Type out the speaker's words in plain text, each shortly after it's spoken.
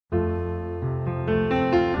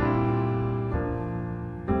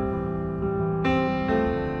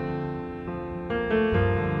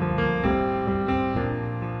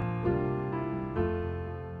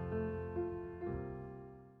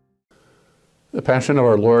The Passion of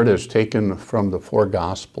our Lord is taken from the four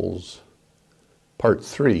Gospels, Part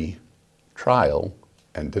 3, Trial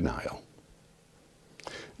and Denial.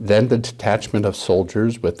 Then the detachment of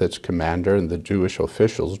soldiers with its commander and the Jewish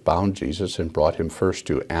officials bound Jesus and brought him first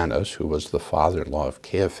to Annas, who was the father-in-law of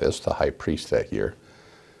Caiaphas, the high priest that year.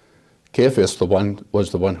 Caiaphas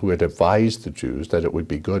was the one who had advised the Jews that it would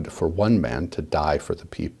be good for one man to die for the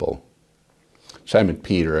people. Simon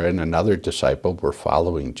Peter and another disciple were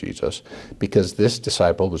following Jesus. Because this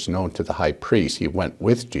disciple was known to the high priest, he went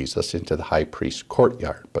with Jesus into the high priest's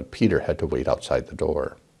courtyard, but Peter had to wait outside the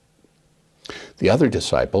door. The other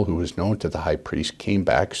disciple, who was known to the high priest, came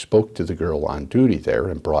back, spoke to the girl on duty there,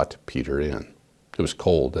 and brought Peter in. It was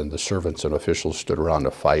cold, and the servants and officials stood around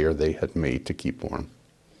a fire they had made to keep warm.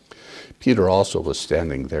 Peter also was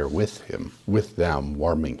standing there with them,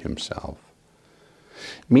 warming himself.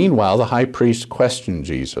 Meanwhile, the high priest questioned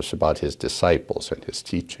Jesus about his disciples and his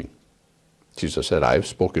teaching. Jesus said, "I have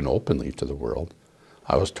spoken openly to the world.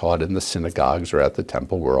 I was taught in the synagogues or at the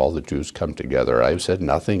temple where all the Jews come together. I have said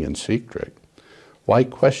nothing in secret. Why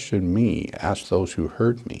question me? Ask those who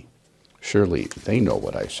heard me. Surely they know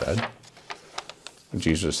what I said." When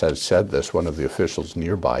Jesus had said this, one of the officials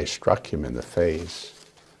nearby struck him in the face.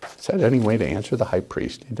 "Is that any way to answer the high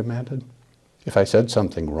priest?" he demanded. "If I said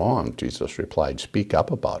something wrong," Jesus replied, "speak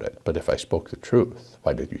up about it. But if I spoke the truth,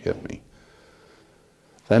 why did you hit me?"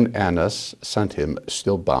 Then Annas sent him,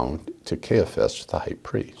 still bound, to Caiaphas, the high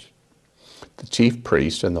priest. The chief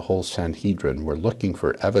priests and the whole Sanhedrin were looking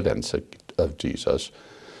for evidence of Jesus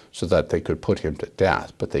so that they could put him to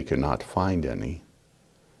death, but they could not find any.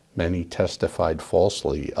 Many testified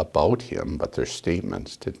falsely about him, but their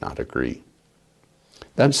statements did not agree.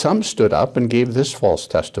 Then some stood up and gave this false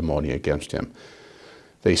testimony against him.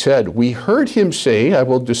 They said, "We heard him say, 'I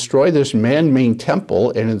will destroy this man-made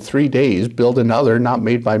temple and in 3 days build another not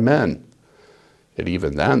made by men.'" Yet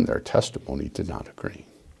even then their testimony did not agree.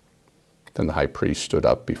 Then the high priest stood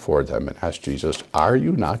up before them and asked Jesus, "Are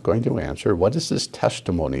you not going to answer? What is this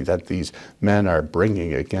testimony that these men are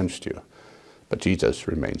bringing against you?" But Jesus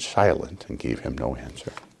remained silent and gave him no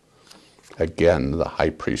answer. Again, the high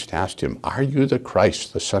priest asked him, "Are you the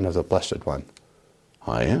Christ, the Son of the Blessed One?"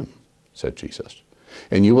 "I am," said Jesus.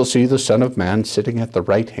 "And you will see the Son of Man sitting at the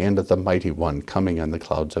right hand of the Mighty One, coming on the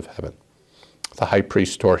clouds of heaven." The high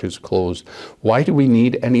priest tore his clothes. "Why do we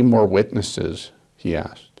need any more witnesses?" he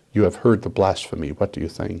asked. "You have heard the blasphemy. What do you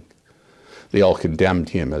think?" They all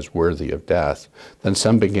condemned him as worthy of death. Then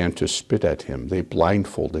some began to spit at him. They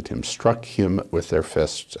blindfolded him, struck him with their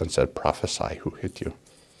fists, and said, "Prophesy, who hit you?"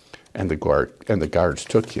 And the guards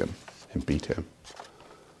took him and beat him.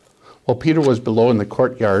 While Peter was below in the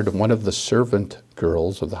courtyard, one of the servant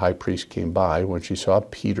girls of the high priest came by. When she saw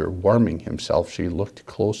Peter warming himself, she looked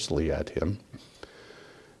closely at him.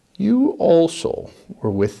 "You also were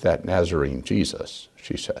with that Nazarene Jesus,"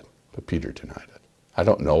 she said, but Peter denied it. "I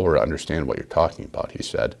don't know or understand what you're talking about," he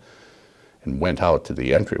said, and went out to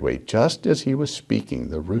the entryway. Just as he was speaking,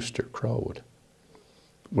 the rooster crowed.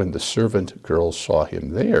 When the servant girl saw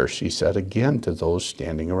him there, she said again to those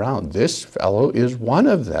standing around, "This fellow is one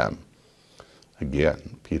of them."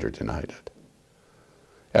 Again, Peter denied it.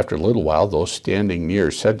 After a little while, those standing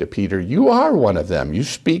near said to Peter, "You are one of them. You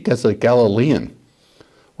speak as a Galilean."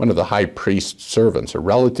 One of the high priest's servants, a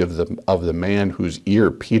relative of the man whose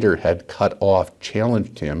ear Peter had cut off,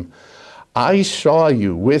 challenged him, "I saw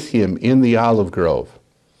you with him in the olive grove."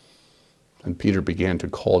 And Peter began to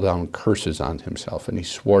call down curses on himself, and he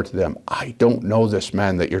swore to them, "I don't know this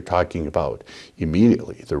man that you're talking about."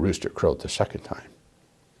 Immediately the rooster crowed the second time.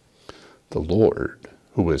 The Lord,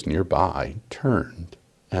 who was nearby, turned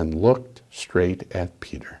and looked straight at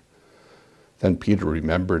Peter. Then Peter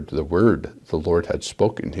remembered the word the Lord had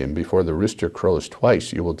spoken to him, "Before the rooster crows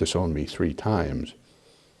twice, you will disown me 3 times.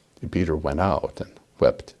 And Peter went out and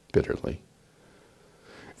wept bitterly.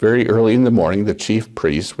 Very early in the morning, the chief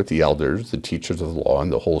priests with the elders, the teachers of the law,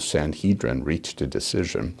 and the whole Sanhedrin reached a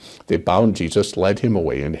decision. They bound Jesus, led him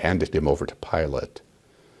away, and handed him over to Pilate.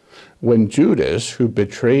 When Judas, who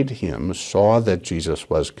betrayed him, saw that Jesus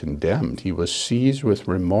was condemned, he was seized with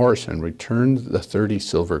remorse and returned the 30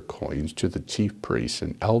 silver coins to the chief priests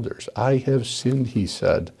and elders. "I have sinned," he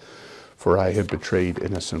said, "for I have betrayed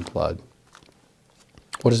innocent blood."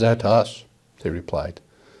 "What is that to us?" they replied.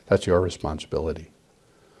 "That's your responsibility."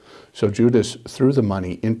 So Judas threw the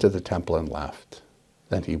money into the temple and left.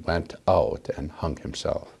 Then he went out and hung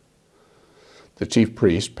himself. The chief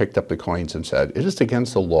priest picked up the coins and said, "It is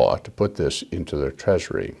against the law to put this into their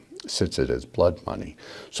treasury, since it is blood money."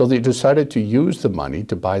 So they decided to use the money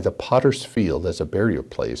to buy the potter's field as a burial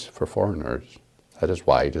place for foreigners. That is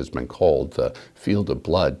why it has been called the field of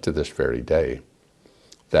blood to this very day.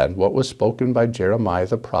 Then what was spoken by Jeremiah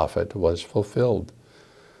the prophet was fulfilled.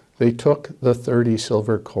 They took the 30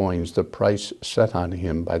 silver coins, the price set on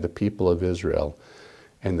him by the people of Israel,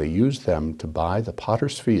 and they used them to buy the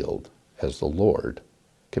potter's field as the Lord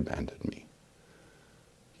commanded me.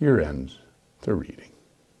 Here ends the reading.